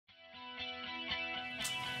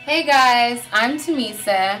Hey guys, I'm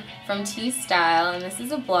Tymeesa from T Style, and this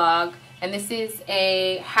is a blog, and this is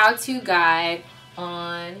a how-to guide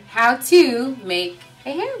on how to make a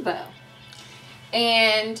hair bow.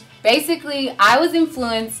 And basically, I was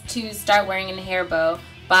influenced to start wearing a hair bow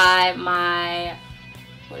by my,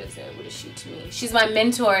 what is she to me? She's my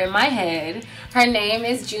mentor in my head. Her name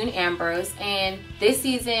is June Ambrose, and this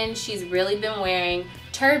season she's really been wearing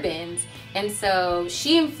turbans. And so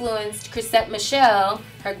she influenced Chrisette Michele,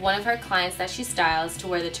 one of her clients that she styles, to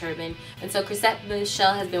wear the turban. And so Chrisette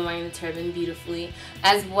Michele has been wearing the turban beautifully,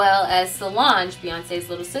 as well as Solange, Beyonce's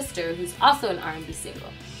little sister, who's also an R&B single.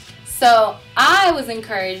 So I was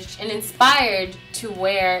encouraged and inspired to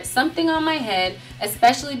wear something on my head,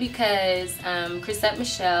 especially because Chrisette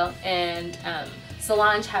Michele and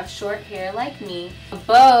Solange have short hair like me. A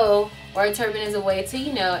bow or a turban is a way to,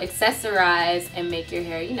 accessorize and make your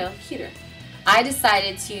hair, cuter. I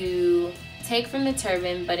decided to take from the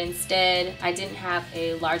turban, but instead I didn't have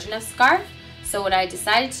a large enough scarf, so what I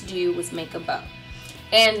decided to do was make a bow.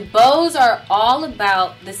 And bows are all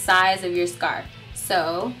about the size of your scarf.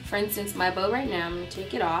 So, for instance, my bow right now, I'm going to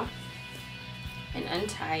take it off and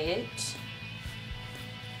untie it.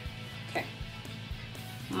 Okay.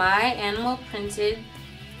 My animal printed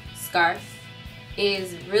scarf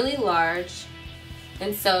is really large,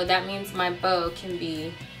 and so that means my bow can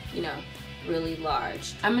be, really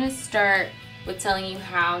large. I'm going to start with telling you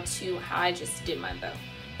how I just did my bow.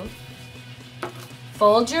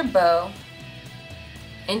 Fold your bow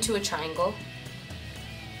into a triangle.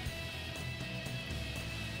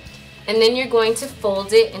 And then you're going to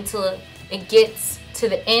fold it until it gets to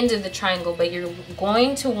the end of the triangle, but you're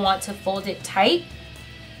going to want to fold it tight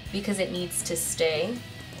because it needs to stay.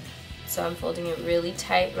 So I'm folding it really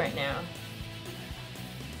tight right now.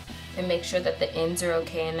 And make sure that the ends are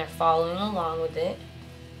okay and they're following along with it.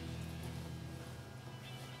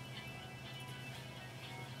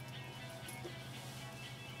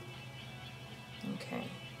 Okay.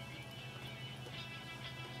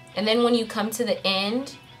 And then when you come to the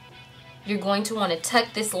end, you're going to want to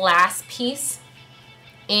tuck this last piece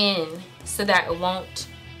in so that it won't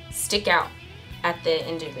stick out at the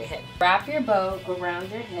end of your head. Wrap your bow around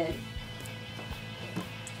your head,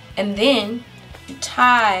 and then you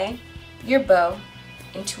tie your bow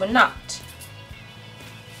into a knot.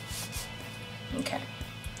 Okay.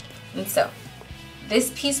 And so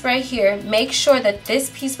this piece right here, make sure that this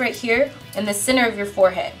piece right here in the center of your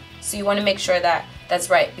forehead. So you want to make sure that that's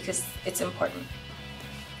right because it's important.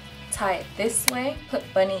 Tie it this way, put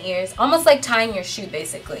bunny ears, almost like tying your shoe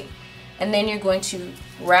basically. And then you're going to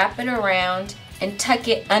wrap it around and tuck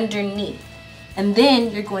it underneath. And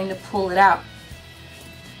then you're going to pull it out.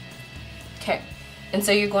 Okay. And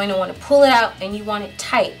so you're going to want to pull it out and you want it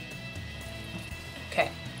tight. Okay.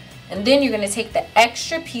 And then you're going to take the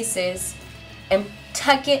extra pieces and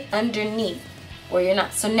tuck it underneath where you're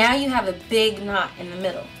not. So now you have a big knot in the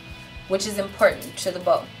middle, which is important to the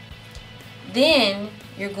bow. Then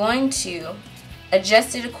you're going to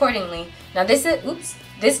adjust it accordingly. Now this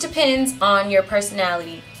depends on your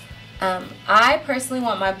personality. I personally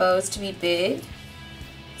want my bows to be big.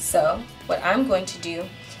 So what I'm going to do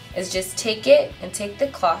is just take it and take the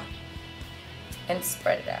cloth and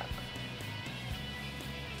spread it out.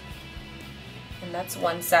 And that's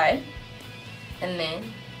one side. And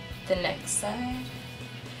then the next side.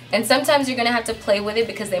 And sometimes you're going to have to play with it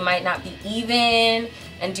because they might not be even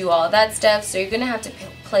and do all that stuff. So you're going to have to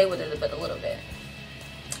play with it a little bit.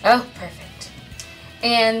 Oh, perfect.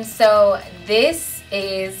 And so this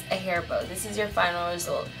is a hair bow. This is your final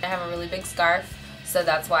result. I have a really big scarf, so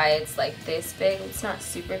that's why it's like this big. It's not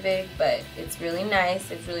super big, but it's really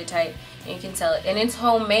nice. It's really tight, and you can tell it. And it's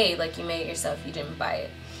homemade, like you made it yourself. You didn't buy it.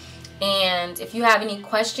 And if you have any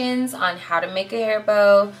questions on how to make a hair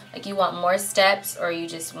bow, like you want more steps or you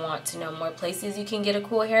just want to know more places you can get a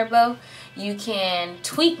cool hair bow, you can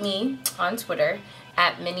tweet me on Twitter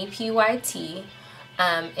at MiniPytee,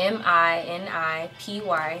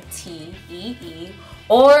 MiniPytee,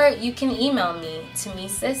 or you can email me,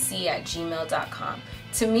 TymeesaC@gmail.com.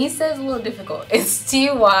 Tymeesa is a little difficult. It's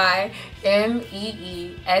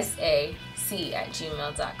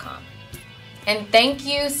TymeesaC@gmail.com. And thank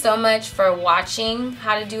you so much for watching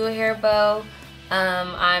how to do a hair bow.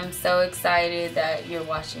 I'm so excited that you're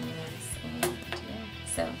watching this. And yeah,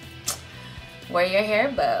 so wear your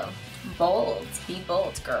hair bow. Bold. Be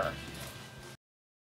bold, girl.